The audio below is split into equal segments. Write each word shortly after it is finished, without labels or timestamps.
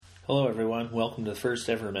Hello, everyone. Welcome to the first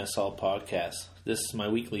ever Mess Hall podcast. This is my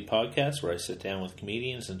weekly podcast where I sit down with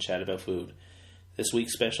comedians and chat about food. This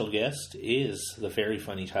week's special guest is the very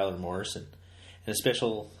funny Tyler Morrison. And a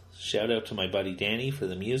special shout out to my buddy Danny for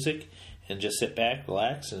the music. And just sit back,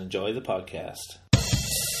 relax, and enjoy the podcast.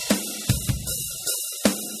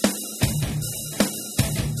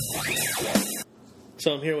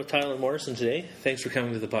 So I'm here with Tyler Morrison today. Thanks for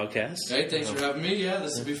coming to the podcast. Hey, thanks for having me. Yeah,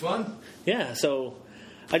 this will be fun. Yeah, so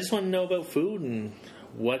I just want to know about food and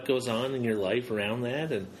what goes on in your life around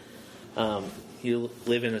that. And you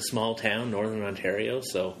live in a small town, Northern Ontario,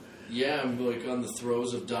 so... Yeah, I'm like on the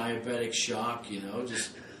throes of diabetic shock,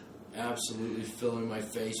 just absolutely filling my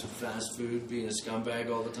face with fast food, being a scumbag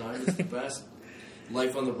all the time. It's the best.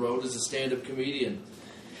 Life on the road as a stand-up comedian.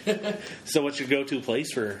 So what's your go-to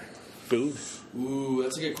place for food? Ooh,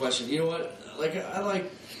 that's a good question. You know what?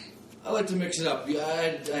 I like to mix it up.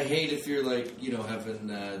 I hate if you're having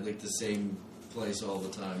the same place all the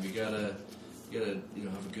time. You gotta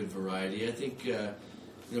have a good variety. I think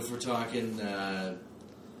if we're talking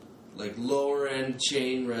lower end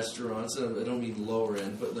chain restaurants, I don't mean lower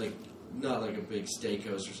end, but not like a big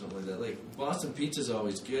steakhouse or something like that. Like Boston Pizza's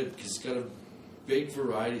always good because it's got a big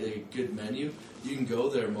variety, a good menu. You can go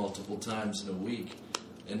there multiple times in a week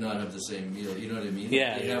and not have the same meal. You know what I mean?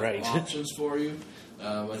 Yeah, they have right. options for you.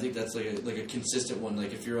 I think that's like a consistent one.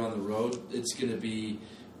 Like if you're on the road, it's going to be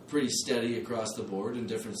pretty steady across the board in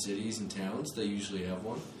different cities and towns. They usually have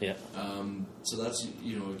one. Yeah. So that's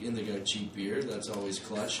and they got cheap beer. That's always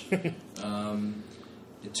clutch. In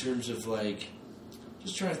terms of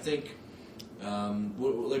just trying to think.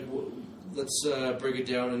 Let's break it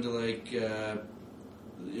down into are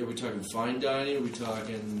we talking fine dining? Are we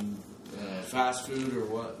talking fast food or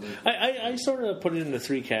what? I sort of put it into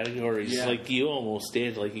three categories. Yeah. Like you almost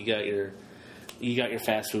did. Like you got your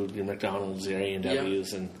fast food, your McDonald's, your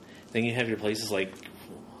A&Ws, and then you have your places like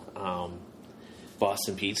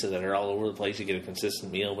Boston Pizza that are all over the place. You get a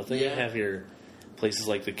consistent meal, but then you have your places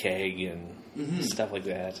like the Keg and stuff like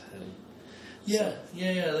that. And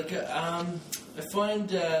I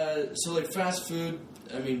find fast food.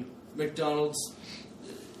 I mean, McDonald's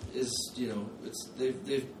is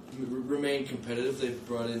they've remained competitive. They've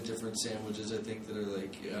brought in different sandwiches. I think that are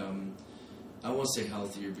I won't say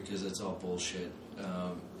healthier because that's all bullshit.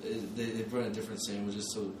 They brought in different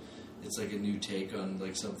sandwiches, so it's like a new take on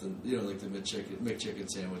something. Like the McChicken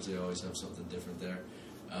sandwich. They always have something different there.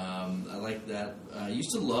 I like that. I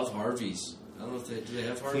used to love Harvey's. I don't know if do they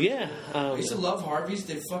have Harvey's? Yeah. I used to love Harvey's.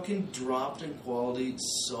 They fucking dropped in quality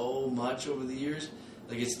so much over the years.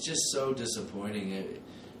 It's just so disappointing.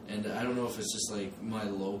 And I don't know if it's just my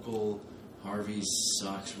local Harvey's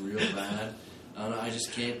sucks real bad. I don't know, I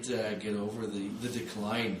just can't get over the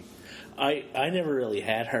decline. I never really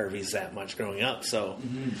had Harvey's that much growing up, so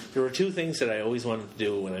there were two things that I always wanted to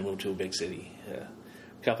do when I moved to a big city. A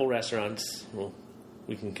couple restaurants, well,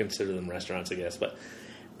 we can consider them restaurants, I guess, but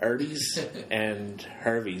Arby's and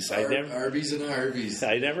Harvey's. Arby's and Harvey's.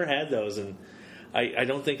 I never had those, and I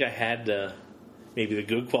don't think I had maybe the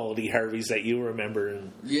good quality Harvey's that you remember,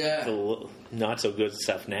 and the not so good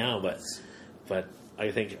stuff now. But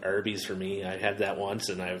I think Arby's for me. I had that once,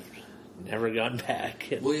 and I've never gone back.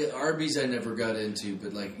 Well, yeah, Arby's I never got into,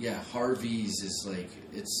 but Harvey's is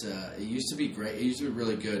it used to be great. It used to be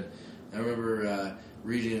really good. I remember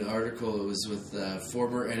reading an article. It was with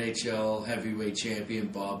former NHL heavyweight champion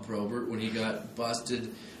Bob Probert when he got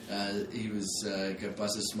busted. He got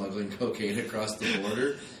busted smuggling cocaine across the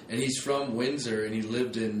border, and he's from Windsor, and he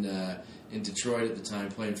lived in Detroit at the time,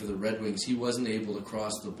 playing for the Red Wings. He wasn't able to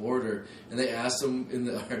cross the border, and they asked him in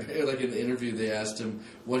the interview. They asked him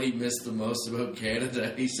what he missed the most about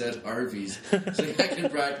Canada. He said Harvey's. So I can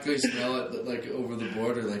practically smell it over the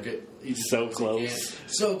border. He's so close,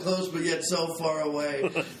 but yet so far away.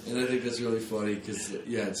 And I think that's really funny because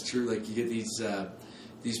it's true. You get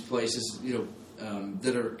these places,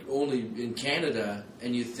 that are only in Canada,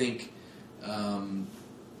 and you think that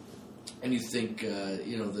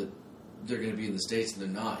they're going to be in the States, and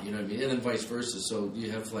they're not. You know what I mean? And then vice versa. So you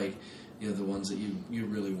have the ones that you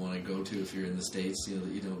really want to go to if you're in the States. That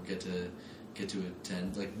you don't get to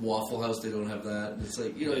attend. Like Waffle House, they don't have that. And it's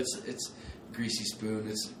it's Greasy Spoon.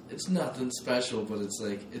 It's nothing special, but it's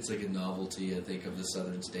like a novelty. I think of the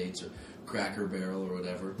Southern States, or Cracker Barrel or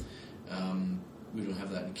whatever. We don't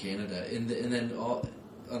have that in Canada. And then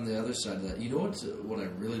on the other side of that, what I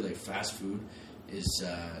really like fast food is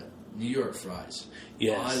New York fries.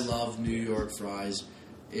 Yes. I love New York fries.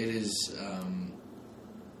 It is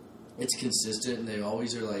it's consistent, and they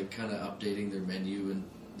always are kind of updating their menu, and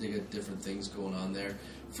they got different things going on there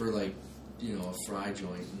for a fry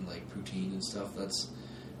joint and poutine and stuff. That's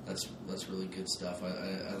That's really good stuff.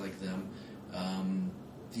 I like them.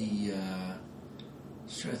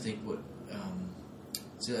 Just trying to think what.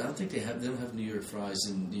 So I don't think they don't have New York fries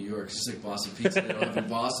in New York. It's just like Boston Pizza. They don't have in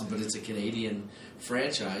Boston, but it's a Canadian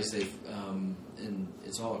franchise. They've and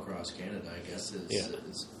it's all across Canada, I guess.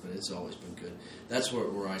 But it's always been good. That's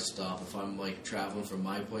where I stop if I'm like traveling from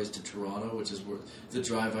my place to Toronto, which is where the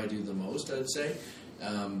drive I do the most. I'd say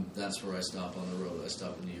that's where I stop on the road. I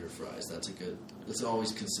stop at New York Fries. That's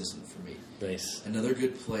always consistent for me. Nice. Another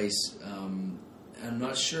good place. I'm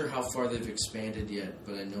not sure how far they've expanded yet,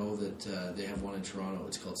 but I know that they have one in Toronto.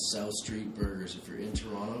 It's called South Street Burgers. If you're in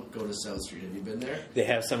Toronto, go to South Street. Have you been there? They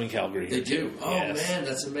have some in Calgary. They do. Too. Oh man,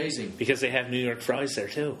 that's amazing. Because they have New York Fries there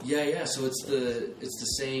too. Yeah. So it's the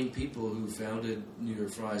same people who founded New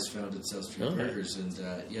York Fries founded South Street Burgers, and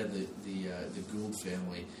the Gould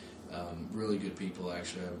family, really good people.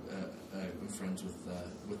 Actually, I'm friends with the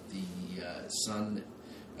son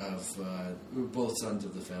of we were both sons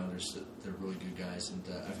of the founders. They're really good guys, and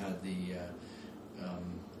I've had the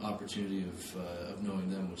opportunity of knowing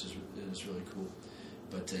them, which is really cool.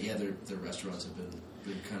 But their restaurants have been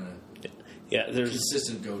kind of there's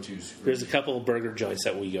consistent go-tos. There's a couple of burger joints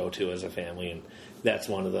that we go to as a family, and that's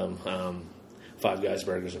one of them. Five Guys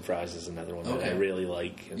Burgers and Fries is another one that I really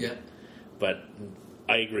like. But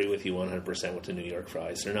I agree with you 100% with the New York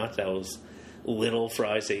Fries. They're not those little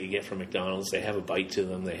fries that you get from McDonald's. They have a bite to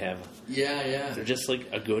them. They have they're just like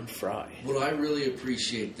a good fry. What I really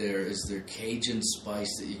appreciate there is their Cajun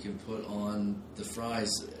spice that you can put on the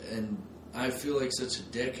fries, and I feel like such a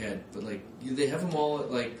dickhead, but like they have them all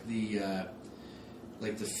at like the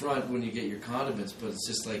front when you get your condiments, but it's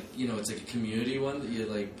just like, it's like a community one that you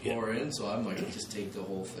like pour in. So I'm like, just take the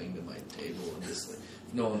whole thing to my table and just like,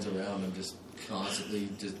 if no one's around, I'm just constantly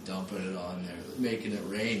just dumping it on there, making it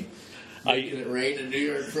rain. Making it rain in New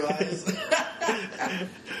York Fries.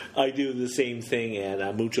 I do the same thing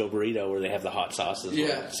at Mucho Burrito where they have the hot sauces.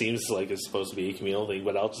 Yeah. It seems like it's supposed to be a communal thing,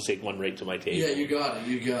 but I'll just take one right to my table. Yeah, you got it.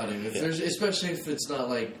 If there's, especially if it's not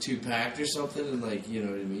like too packed or something, and like, you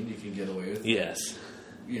know what I mean, you can get away with it. Yes.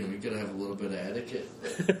 You gotta have a little bit of etiquette.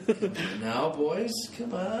 Come on now, boys,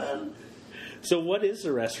 come on. So what is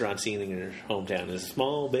the restaurant scene in your hometown? Is it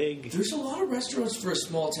small, big? There's a lot of restaurants for a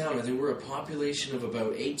small town. I think we're a population of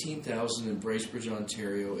about 18,000 in Bracebridge,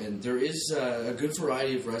 Ontario, and there is a good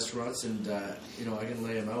variety of restaurants, and I can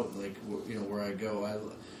lay them out like where I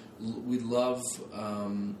go. We love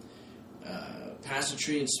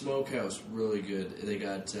Passetree and Smokehouse, really good. They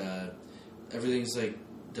got everything's like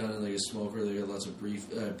done in like a smoker. They got lots of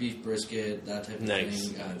beef brisket, that type of thing.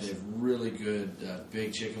 They have really good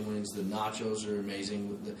big chicken wings. The nachos are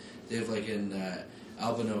amazing. They have like an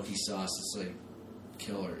albanoki sauce. It's like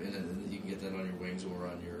killer, and you can get that on your wings or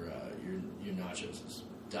on your nachos. It's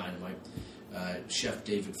dynamite. Chef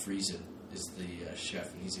David Friesen is the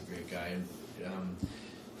chef, and he's a great guy. And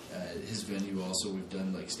his venue also, we've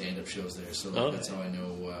done like stand-up shows there, so that's how I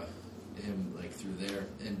know him like through there.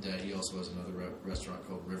 And he also has another restaurant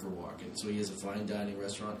called Riverwalk, and so he has a fine dining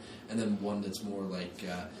restaurant, and then one that's more like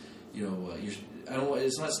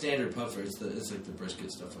it's not standard pub fare. It's like the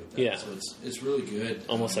brisket stuff like that. Yeah. So it's really good.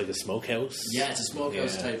 Almost like a smokehouse. Yeah, it's a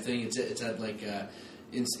smokehouse type thing. It's at like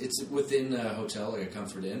it's within a hotel, like a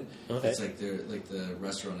Comfort Inn. Okay. It's like the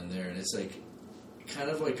restaurant in there, and it's like kind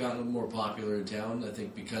of like gotten more popular in town. I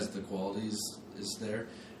think because the quality is there.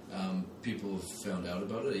 People have found out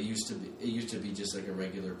about it. It used to be just like a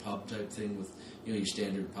regular pub type thing with your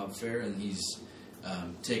standard pub fare, and he's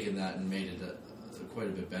taken that and made it quite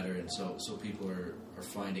a bit better. And so people are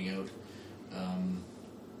finding out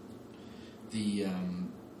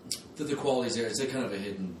that the quality's there. It's like kind of a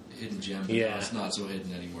hidden gem. But now it's not so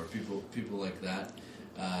hidden anymore. People like that.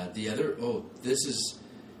 The other this is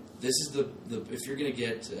the if you're gonna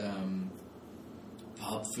get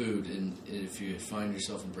pub food, and if you find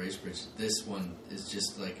yourself in Bracebridge, this one is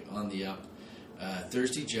just like on the up.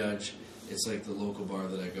 Thirsty Judge, it's like the local bar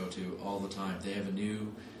that I go to all the time. They have a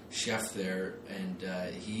new chef there, and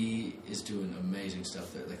he is doing amazing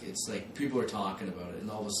stuff there. Like it's like people are talking about it, and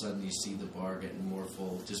all of a sudden you see the bar getting more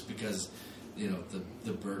full just because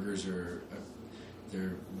the burgers they're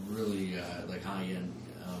really like high end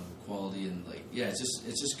quality, and like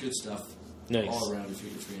it's just good stuff. Nice. All around if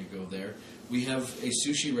you're going to go there. We have a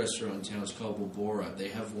sushi restaurant in town. It's called Wabora. They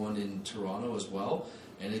have one in Toronto as well,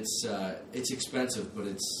 and it's expensive, but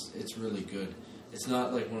it's really good. It's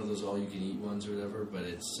not like one of those all-you-can-eat ones or whatever, but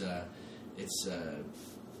it's kind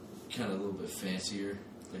of a little bit fancier,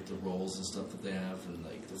 like the rolls and stuff that they have, and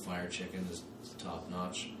like the fire chicken is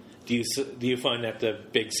top-notch. Do you find that the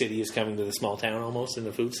big city is coming to the small town almost in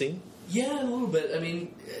the food scene? Yeah, a little bit. I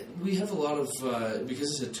mean, we have a lot of,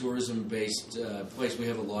 because it's a tourism-based place, we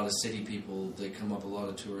have a lot of city people that come up, a lot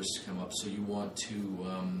of tourists come up, so you want to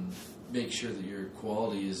make sure that your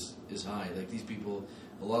quality is high. Like these people,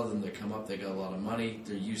 a lot of them that come up, they got a lot of money,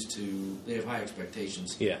 they have high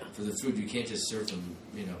expectations for the food. You can't just serve them,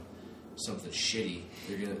 something shitty.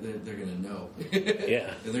 They're gonna know.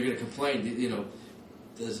 Yeah. And they're gonna complain,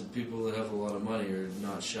 there's people that have a lot of money are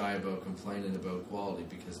not shy about complaining about quality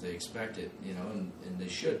because they expect it, and they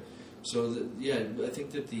should. So, I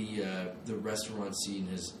think that the restaurant scene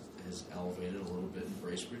has elevated a little bit in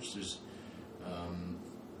Bracebridge. There's, I'm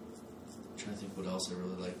trying to think what else I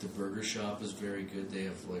really like. The burger shop is very good. They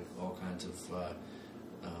have like all kinds of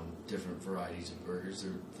different varieties of burgers.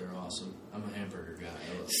 They're awesome. I'm a hamburger guy.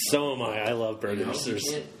 So am I. I love burgers.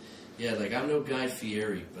 I'm no Guy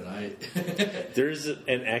Fieri, but I... There's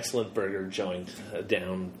an excellent burger joint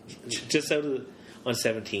down just out of on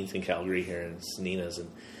 17th in Calgary here, and it's Nina's, and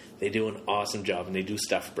they do an awesome job, and they do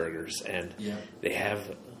stuffed burgers, and they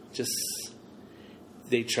have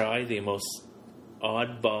they try the most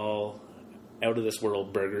oddball,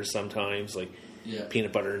 out-of-this-world burgers sometimes, like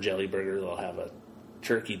peanut butter and jelly burger. They'll have a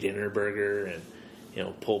turkey dinner burger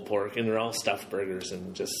and, pulled pork, and they're all stuffed burgers,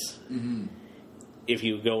 and just... Mm-hmm. If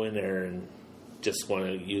you go in there and just want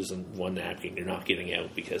to use one napkin, you're not getting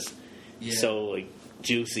out because it's so like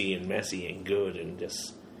juicy and messy and good and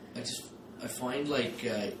just. I find like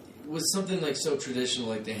with something like so traditional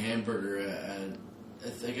like the hamburger,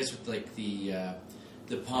 I guess with like the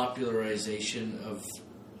popularization of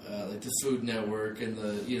like the Food Network and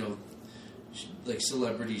the like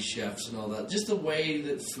celebrity chefs and all that, just the way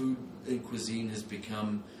that food and cuisine has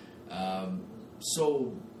become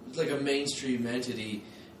so. Like a mainstream entity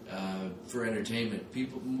for entertainment.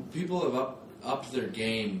 People have upped their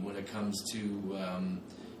game when it comes to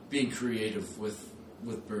being creative with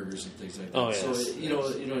burgers and things like that. Oh, yes. So you know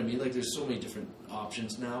what I mean. Like there's so many different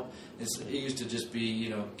options now. It used to just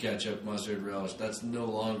be ketchup, mustard, relish. That's no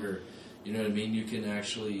longer. You know what I mean. You can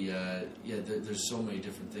actually there's so many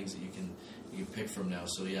different things that you can pick from now.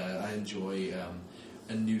 So I enjoy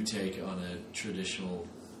a new take on a traditional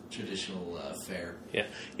fare. Yeah,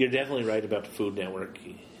 you're definitely right about the Food Network.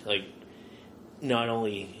 Like, not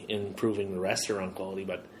only improving the restaurant quality,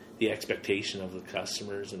 but the expectation of the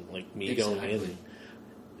customers and like me going in.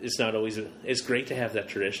 It's not always. It's great to have that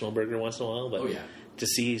traditional burger once in a while, but to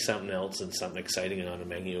see something else and something exciting on a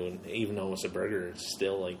menu, and even though it's a burger, it's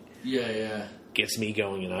still like gets me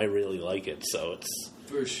going, and I really like it. So it's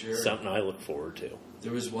for sure something I look forward to.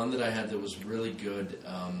 There was one that I had that was really good.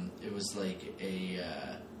 It was like a.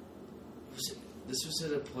 This was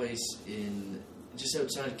at a place just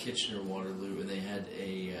outside Kitchener, Waterloo, and they had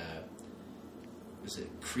a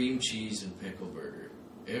cream cheese and pickle burger.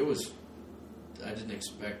 It was, I didn't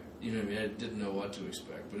expect, I didn't know what to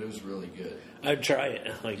expect, but it was really good. I'd try it.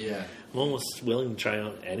 I'm almost willing to try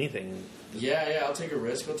out anything. Yeah, I'll take a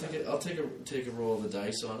risk. I'll take a roll of the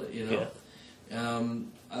dice on it. Yeah.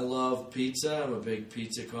 I love pizza. I'm a big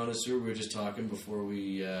pizza connoisseur. We were just talking before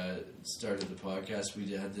we started the podcast. We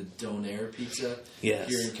had the Donair pizza here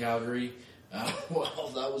in Calgary. Well,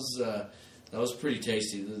 that was pretty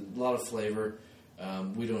tasty. A lot of flavor.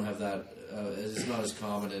 We don't have that. It's not as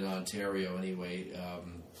common in Ontario anyway.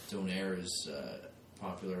 Donair is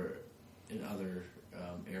popular in other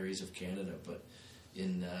areas of Canada, but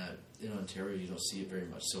in Ontario you don't see it very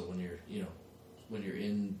much. So when you're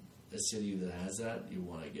in a city that has that, you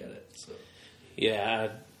want to get it. So,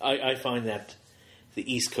 I find that the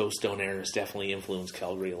East Coast Donair has definitely influenced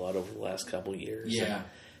Calgary a lot over the last couple of years. Yeah, and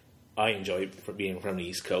I enjoy it for being from the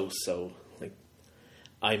East Coast. So, like,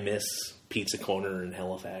 I miss Pizza Corner in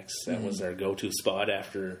Halifax. That was our go-to spot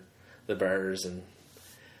after the bars, and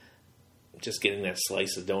just getting that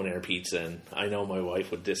slice of Donair pizza. And I know my wife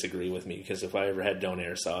would disagree with me because if I ever had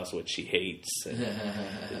Donair sauce, which she hates.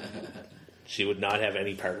 She would not have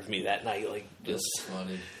any part of me that night. Like, just that's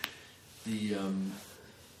funny.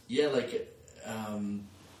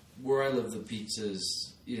 Where I live, the pizzas,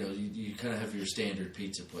 you kind of have your standard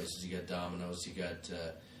pizza places. You got Domino's, you got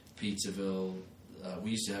Pizzaville.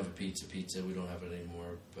 We used to have a pizza. We don't have it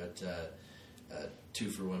anymore. But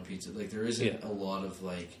 2-for-1 pizza. Like there isn't a lot of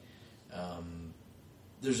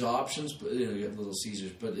there's options, but you have Little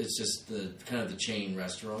Caesars. But it's just the kind of the chain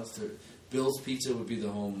restaurants. Bill's Pizza would be the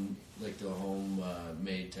home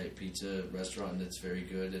made type pizza restaurant, and it's very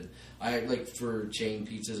good. And I like for chain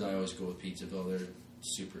pizzas, I always go with Pizzaville. They're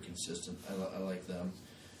super consistent. I like them.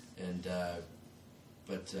 And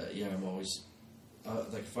I'm always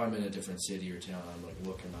like if I'm in a different city or town, I'm like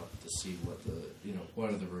looking up to see what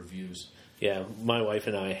are the reviews. Yeah, my wife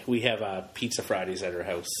and I, we have Pizza Fridays at our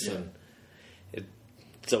house, and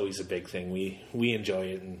it's always a big thing. We enjoy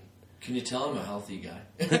it. And can you tell I'm a healthy guy?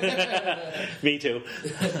 Me too.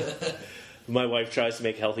 My wife tries to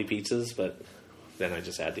make healthy pizzas, but then I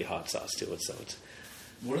just add the hot sauce to it. So it's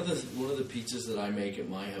one of the pizzas that I make at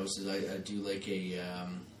my house is I do like a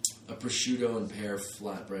prosciutto and pear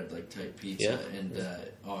flatbread like type pizza, and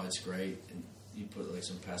it's great. And you put like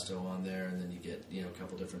some pesto on there, and then you get a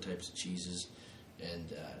couple different types of cheeses,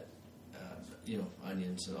 and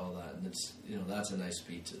onions and all that, and it's that's a nice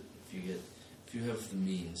pizza if you have the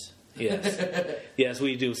means. Yes,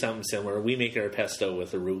 we do something similar. We make our pesto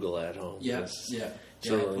with arugula at home. Yeah, It's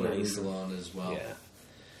I really put nice. arugula on it as well. Yeah,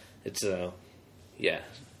 it's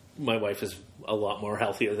my wife is a lot more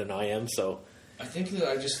healthier than I am, so I think that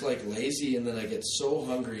I just like lazy, and then I get so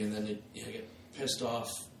hungry, and then I get pissed off,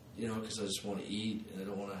 because I just want to eat, and I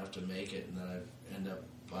don't want to have to make it, and then I end up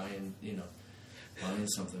buying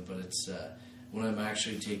something. But it's when I'm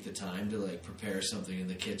actually take the time to like prepare something in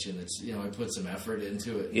the kitchen, it's I put some effort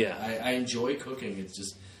into it. Yeah, I enjoy cooking. It's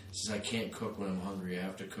just I can't cook when I'm hungry. I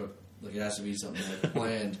have to cook like it has to be something like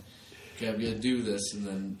planned. Okay, I'm gonna do this, and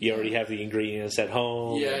then you already have the ingredients at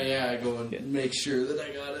home. Yeah, I go and make sure that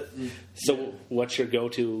I got it. And, so, what's your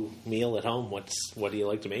go-to meal at home? What do you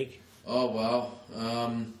like to make? Oh wow,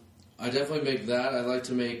 I definitely make that. I like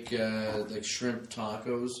to make like shrimp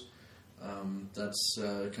tacos. That's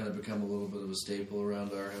kind of become a little bit of a staple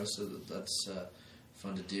around our house, so that's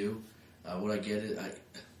fun to do. What I get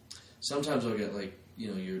sometimes I'll get like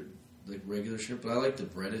your like regular shrimp, but I like the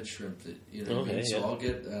breaded shrimp that So I'll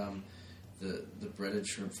get the breaded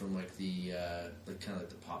shrimp from like the like kind of like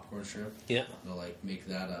the popcorn shrimp. Yeah, and I'll like make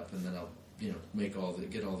that up, and then I'll make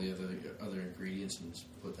get all the other ingredients and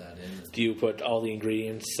put that in. Do you put all the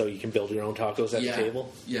ingredients so you can build your own tacos at the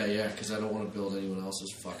table? Yeah, because I don't want to build anyone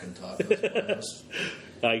else's fucking tacos at my house.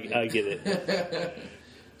 I get it.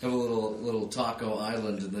 Have a little taco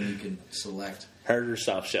island, and then you can select hard or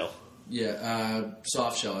soft shell. Yeah,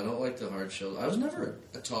 soft shell. I don't like the hard shell. I was never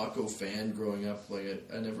a taco fan growing up. Like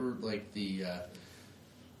I never liked the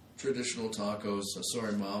traditional tacos.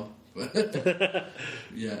 Sorry, Mom.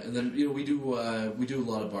 Yeah, and then we do a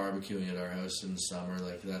lot of barbecuing at our house in the summer.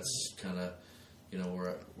 Like that's kind of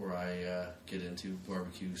where I get into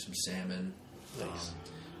barbecue some salmon. Nice.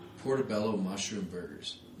 Portobello mushroom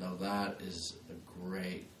burgers. Now that is a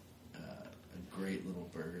great little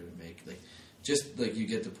burger to make. Like just like you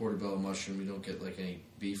get the portobello mushroom, you don't get like any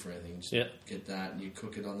beef or anything. Just get that, and you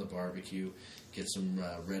cook it on the barbecue. Get some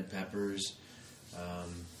red peppers. I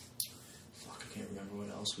can't remember what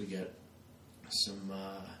else we get. Some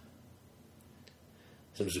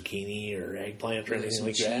zucchini or eggplant or anything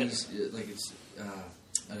like cheese, that. Like it's.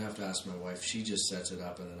 I'd have to ask my wife. She just sets it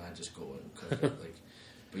up, and then I just go and cook it. Like,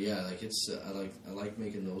 but yeah, like it's. I like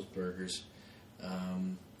making those burgers.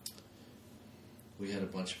 We had a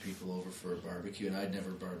bunch of people over for a barbecue, and I'd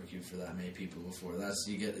never barbecued for that many people before. That's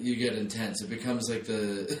you get intense. It becomes like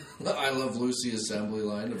the I Love Lucy assembly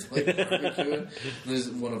line of like barbecuing. There's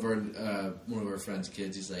one of our friends'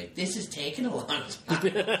 kids. He's like, "This is taking a long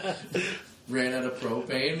time." Ran out of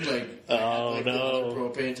propane. Like, no! The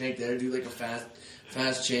propane tank there. Do like a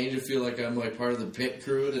fast change. I feel like I'm like part of the pit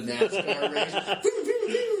crew at a NASCAR race.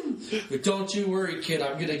 But don't you worry, kid.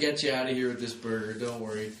 I'm gonna get you out of here with this burger. Don't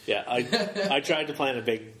worry. Yeah, I tried to plan a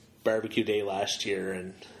big barbecue day last year,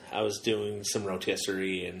 and I was doing some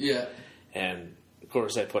rotisserie, and of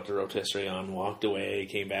course I put the rotisserie on, walked away,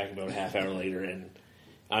 came back about a half hour later, and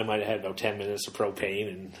I might have had about 10 minutes of propane,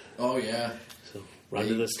 and so run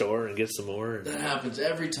to the store and get some more. That happens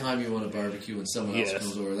every time you want to barbecue when someone else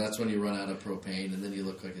comes over. That's when you run out of propane, and then you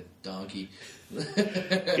look like a donkey.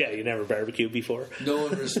 Yeah, you never barbecued before. No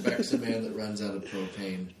one respects a man that runs out of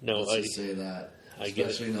propane. No, let's just say that.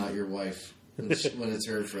 Especially not your wife. When it's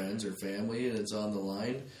her friends or family and it's on the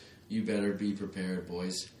line, you better be prepared,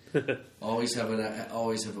 boys. Always have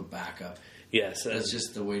a backup. Yes, that's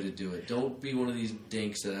just the way to do it. Don't be one of these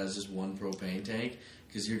dinks that has just one propane tank,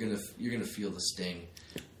 because you're gonna feel the sting.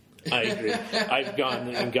 I agree. I've gone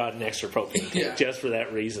and gotten extra propane tank just for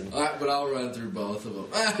that reason. But I'll run through both of them.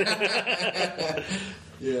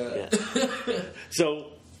 Yeah.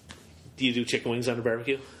 So, do you do chicken wings on the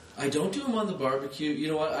barbecue? I don't do them on the barbecue. You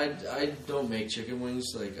know what? I don't make chicken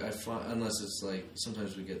wings. Like I find, unless it's like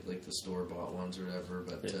sometimes we get like the store bought ones or whatever.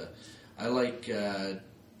 But I like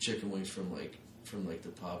chicken wings from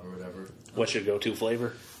the pub or whatever. What's your go-to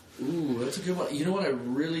flavor? Ooh, that's a good one. You know what I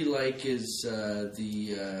really like is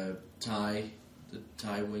the Thai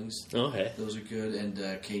wings. Okay, those are good, and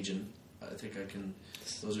Cajun. I think I can.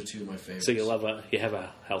 Those are two of my favorites. So you have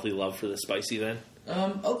a healthy love for the spicy then?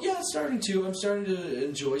 Oh yeah, starting to. I'm starting to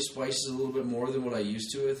enjoy spices a little bit more than what I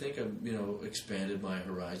used to. I think I've expanded my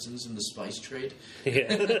horizons in the spice trade.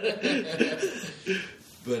 Yeah.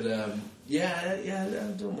 But I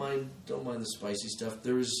don't mind the spicy stuff.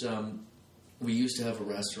 There was we used to have a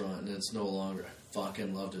restaurant and it's no longer. I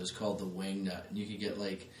fucking loved it. It was called the Wing Nut, and you could get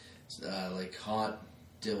like hot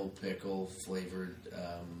dill pickle flavored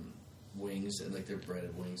wings, and like they're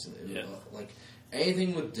breaded wings, and like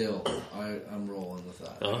anything with dill, I'm rolling with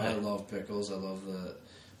that. Okay. I love pickles. I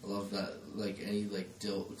love that, like any like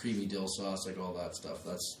dill, creamy dill sauce, like all that stuff.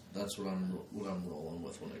 That's what I'm rolling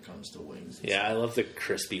with when it comes to wings. Yeah, I love the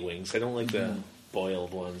crispy wings. I don't like the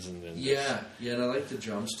boiled ones. And and I like the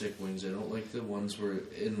drumstick wings. I don't like the ones where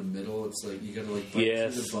in the middle it's like you gotta like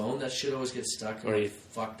bite through the bone. That shit always gets stuck in my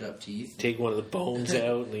fucked up teeth. Take one of the bones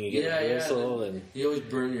out and then you get a bristle. And you always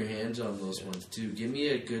burn your hands on those ones too. Give me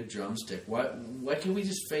a good drumstick. Why can't we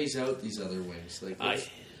just phase out these other wings?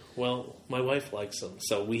 Well, my wife likes them,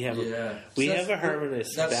 so we have a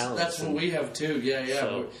harmonious balance. That's what we have too. Yeah.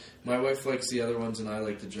 So, my wife likes the other ones, and I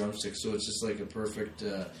like the drumsticks. So it's just like a perfect.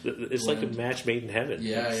 It's blend. like a match made in heaven.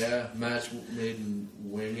 Yeah, match made in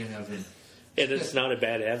wing in heaven. And it's not a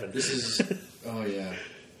bad heaven. This is. Oh yeah.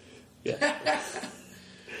 Yeah.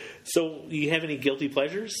 So, you have any guilty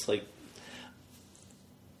pleasures like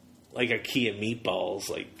IKEA meatballs?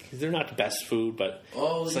 Like they're not the best food, but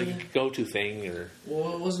it's like a go-to thing. Or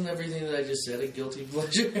well, it wasn't everything that I just said a guilty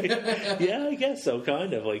pleasure. Yeah, I guess so.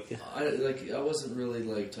 Kind of like I wasn't really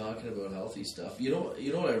like talking about healthy stuff. You know what?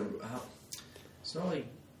 It's not like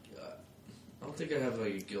I don't think I have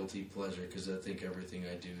like a guilty pleasure because I think everything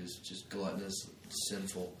I do is just gluttonous,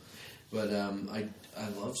 sinful. But I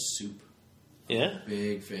love soup. Yeah, I'm a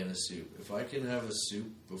big fan of soup. If I can have a soup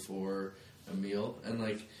before a meal, and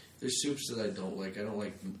like. There's soups that I don't like. I don't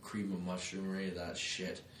like cream of mushroom or any of that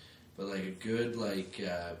shit. But like a good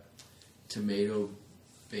tomato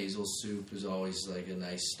basil soup is always like a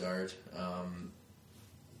nice start. I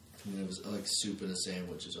like soup in a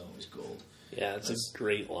sandwich is always gold. Yeah, that's a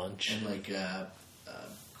great lunch. And like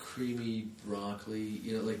creamy broccoli,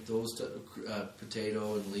 like those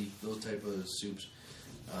potato and leek, those type of soups.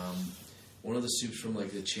 One of the soups from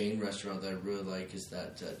like the chain restaurant that I really like is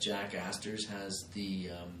that Jack Astor's has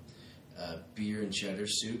the beer and cheddar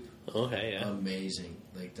soup. Okay, yeah. Amazing.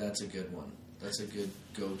 Like that's a good one. That's a good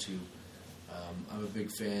go-to. I'm a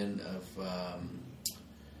big fan of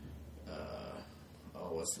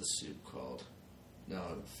what's the soup called? No,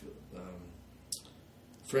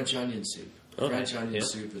 French onion soup. Okay. French onion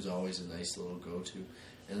soup is always a nice little go-to.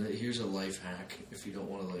 And here's a life hack if you don't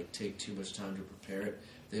want to like take too much time to prepare it.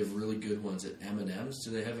 They have really good ones at M&M's.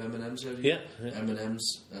 Do they have M&M's out here? Yeah.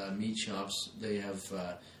 M&M's meat shops. They have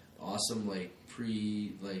awesome like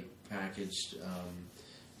packaged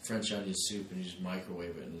French onion soup, and you just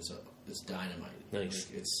microwave it, and it's dynamite. Nice.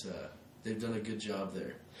 Like, it's they've done a good job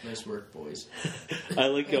there. Nice work, boys. I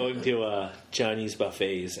like going to Chinese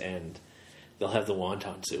buffets and they'll have the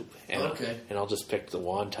wonton soup. And, and I'll just pick the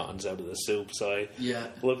wontons out of the soup. So I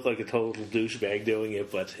look like a total douchebag doing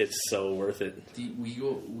it, but it's so worth it. We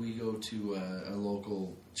go to a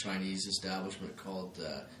local Chinese establishment called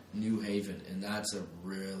New Haven, and that's a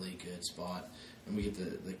really good spot. And we get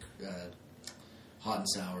the hot and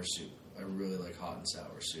sour soup. I really like hot and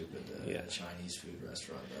sour soup at a Chinese food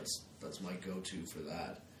restaurant. That's my go-to for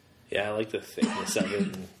that. Yeah, I like the thickness of it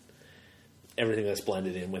and everything that's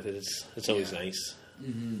blended in with it. It's always nice.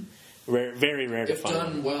 Mm-hmm. Very rare to find. If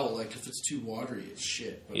done well, like if it's too watery, it's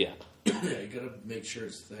shit. But yeah, you gotta make sure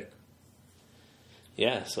it's thick.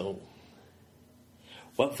 Yeah. So,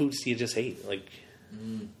 what foods do you just hate? Like,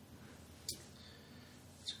 that's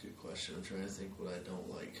a good question. I'm trying to think what I don't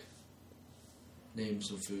like. Name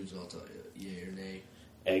some foods, I'll tell you. Yay or nay?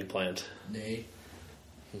 Eggplant. Nay.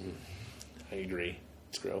 I agree.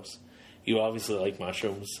 It's gross. You obviously like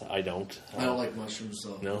mushrooms. I don't. I don't like mushrooms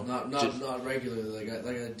though. No, not regularly. Like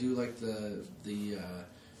I do like the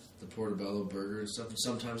portobello burger and stuff. And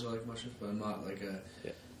sometimes I like mushrooms, but I'm not like I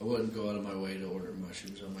wouldn't go out of my way to order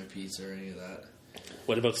mushrooms on my pizza or any of that.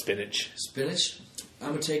 What about spinach? Spinach,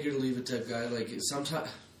 I'm a take it or leave it type guy. Like sometimes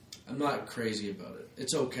I'm not crazy about it.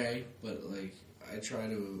 It's okay, but like I try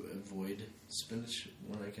to avoid spinach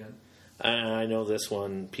when I can. I know this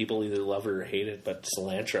one. People either love it or hate it, but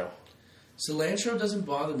cilantro. Cilantro doesn't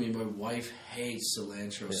bother me. My wife hates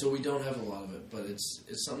cilantro, so we don't have a lot of it. But it's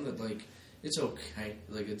something that like it's okay.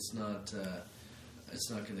 Like it's not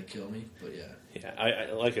going to kill me. But yeah. Yeah,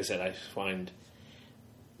 I like I said, I find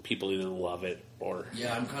people either love it or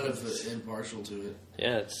I'm kind of impartial to it.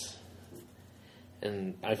 Yeah,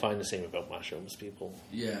 And I find the same about mushrooms.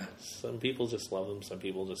 Yeah. Some people just love them. Some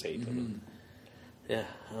people just hate them. Yeah.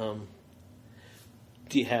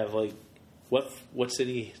 Do you have, like, what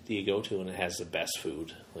city do you go to and it has the best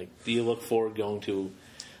food? Like, do you look forward going to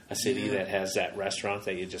a city that has that restaurant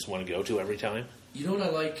that you just want to go to every time? You know what I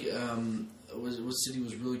like? What city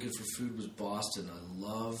was really good for food was Boston. I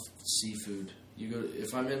love seafood.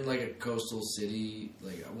 If I'm in like a coastal city,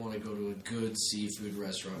 like I want to go to a good seafood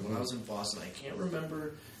restaurant. When I was in Boston, I can't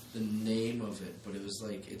remember the name of it, but it was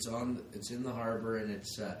like it's in the harbor, and it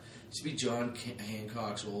used to be John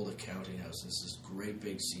Hancock's old accounting house. It's this great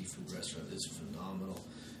big seafood restaurant. It's phenomenal.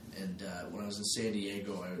 And when I was in San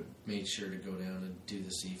Diego, I made sure to go down and do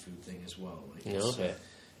the seafood thing as well. Like okay.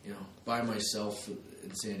 By myself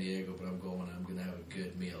in San Diego, but I'm going to have a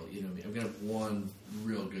good meal. You know what I mean? I'm going to have one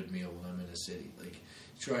real good meal when I'm in a city. Like,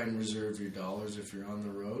 try and reserve your dollars if you're on the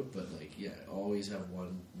road, but, like, yeah, always have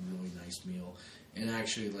one really nice meal. And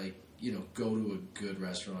actually, like, go to a good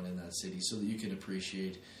restaurant in that city so that you can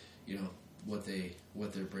appreciate, what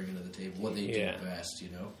they're bringing to the table, what they do best,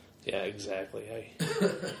 Yeah, exactly.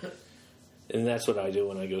 And that's what I do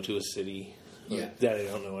when I go to a city that I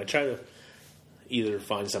don't know. I try to either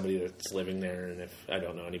find somebody that's living there, and if I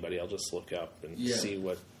don't know anybody, I'll just look up and see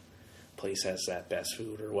what place has that best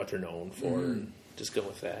food or what they're known for, and just go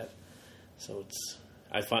with that. So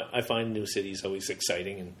I find new cities always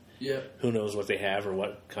exciting, and who knows what they have or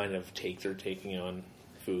what kind of take they're taking on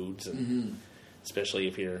foods, and especially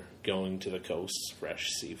if you're going to the coast, fresh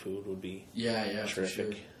seafood would be terrific. For sure.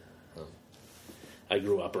 I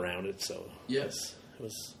grew up around it, so it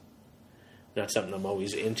was not something I'm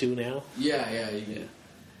always into now. Yeah.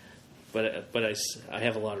 But I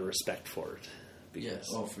have a lot of respect for it. Yes,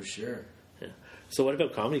 for sure. Yeah. So what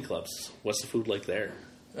about comedy clubs? What's the food like there?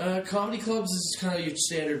 Comedy clubs is kind of your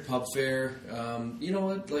standard pub fare. You know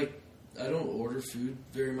what? Like, I don't order food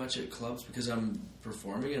very much at clubs because I'm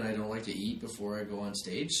performing and I don't like to eat before I go on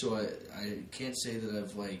stage. So I can't say that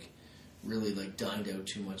I've really dined out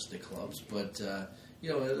too much at the clubs. But I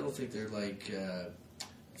don't think they're like.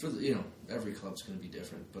 Every club's going to be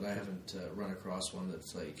different, but I haven't run across one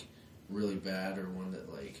that's really bad or one that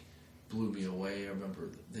blew me away. I remember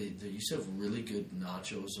they used to have really good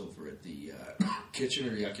nachos over at the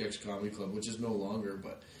Kitchener Yuck Yucks Comedy Club, which is no longer,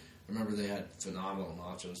 but I remember they had phenomenal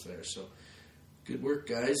nachos there. So good work,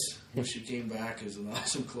 guys. Wish you came back. It was an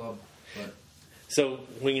awesome club. But so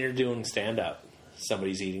when you're doing stand up,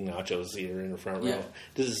 somebody's eating nachos either in the front row.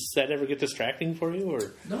 Does that ever get distracting for you,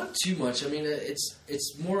 or not too much? I mean,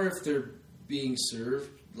 it's more if they're being served,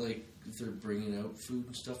 like if they're bringing out food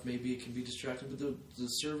and stuff. Maybe it can be distracting. But the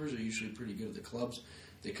servers are usually pretty good at the clubs.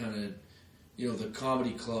 They kind of, the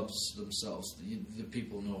comedy clubs themselves. The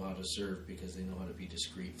people know how to serve because they know how to be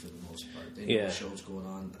discreet for the most part. They know what show's going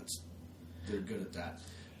on. They're good at that.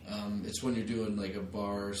 It's when you're doing like a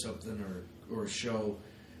bar or something or a show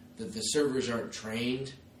that the servers aren't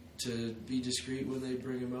trained to be discreet when they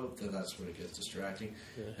bring them out, that's when it gets distracting.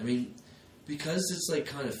 Yeah. I mean, because it's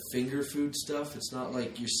kind of finger food stuff, it's not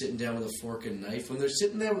like you're sitting down with a fork and knife. When they're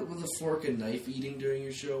sitting there with a fork and knife eating during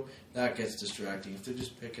your show, that gets distracting. If they're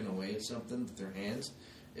just picking away at something with their hands,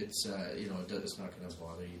 it's it's not going to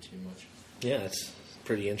bother you too much. Yeah, it's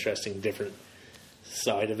pretty interesting, different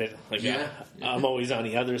side of it. I'm always on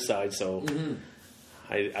the other side, so...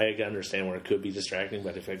 I understand where it could be distracting,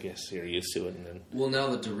 but if I guess you're used to it, and then now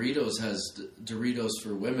that Doritos has Doritos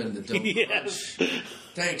for women that don't crunch.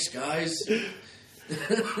 Thanks, guys.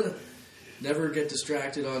 Never get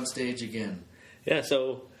distracted on stage again. Yeah,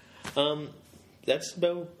 so that's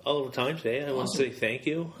about all the time today. I want to say thank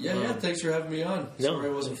you. Yeah, thanks for having me on. Sorry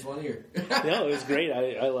I wasn't funnier. No, it was great.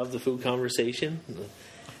 I love the food conversation.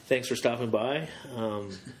 Thanks for stopping by.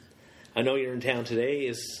 I know you're in town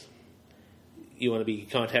today. You want to be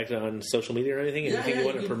contacted on social media or anything? Anything you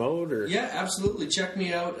want to promote? Or? Yeah, absolutely. Check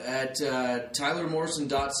me out at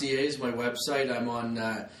tylermorrison.ca is my website. I'm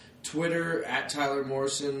on Twitter at Tyler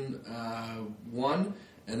Morrison 1,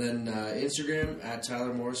 and then Instagram at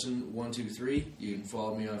Tyler Morrison 123. You can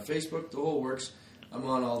follow me on Facebook. The whole works. I'm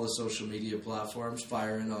on all the social media platforms,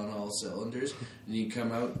 firing on all cylinders. And you can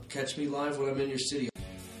come out, catch me live when I'm in your city.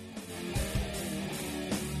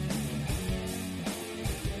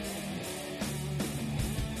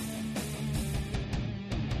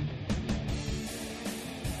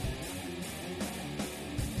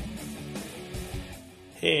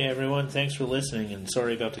 Hey everyone, thanks for listening, and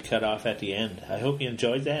sorry about the cut off at the end. I hope you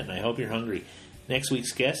enjoyed that, and I hope you're hungry. Next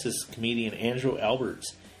week's guest is comedian Andrew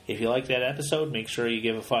Alberts. If you like that episode, make sure you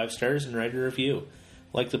give it 5 stars and write a review.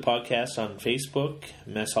 Like the podcast on Facebook,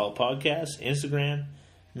 Mess Hall Podcast, Instagram,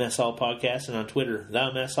 Mess Hall Podcast, and on Twitter,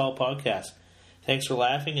 The Mess Hall Podcast. Thanks for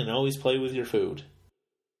laughing, and always play with your food.